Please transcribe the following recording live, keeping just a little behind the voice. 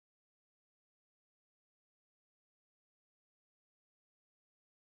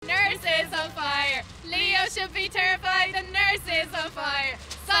Leo should be terrified, the nurse is on fire.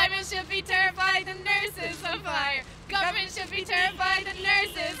 Simon should be terrified, the nurse is on fire. Government should be terrified, the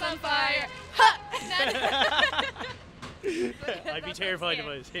nurse is on fire. I'd be terrified if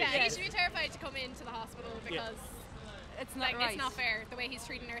I was him. Yeah, he should be terrified to come into the hospital because it's not right. It's not fair the way he's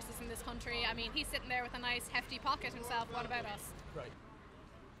treating nurses in this country. I mean, he's sitting there with a nice hefty pocket himself. What about us? Right.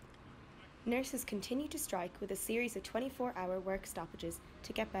 Nurses continue to strike with a series of 24-hour work stoppages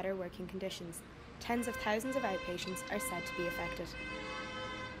to get better working conditions. Tens of thousands of outpatients are said to be affected.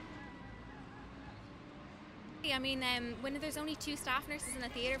 I mean, when there's only 2 staff nurses in a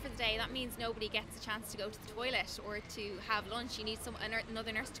theatre for the day, that means nobody gets a chance to go to the toilet or to have lunch. You need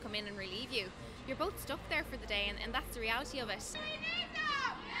another nurse to come in and relieve you. You're both stuck there for the day, and that's the reality of it.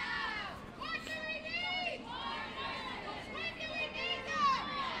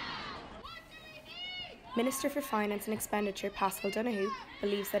 Minister for Finance and Expenditure Paschal Donoghue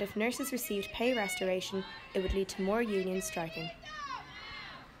believes that if nurses received pay restoration, it would lead to more unions striking.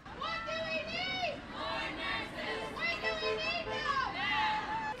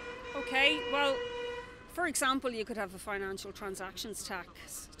 Okay, well, for example, you could have a financial transactions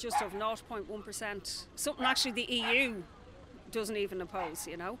tax just of 0.1%, something actually the EU doesn't even oppose,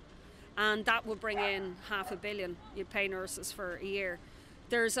 you know, and that would bring in $500 million. You'd pay nurses for a year.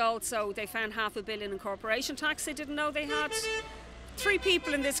 There's also, they found $500 million in corporation tax they didn't know they had. 3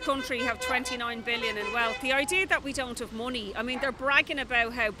 people in this country have 29 billion in wealth. The idea that we don't have money, I mean, they're bragging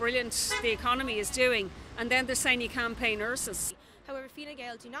about how brilliant the economy is doing, and then they're saying you can't pay nurses. However, Fine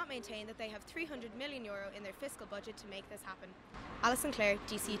Gael do not maintain that they have €300 million in their fiscal budget to make this happen. Alison Clair,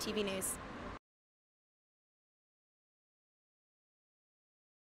 DCUtv News.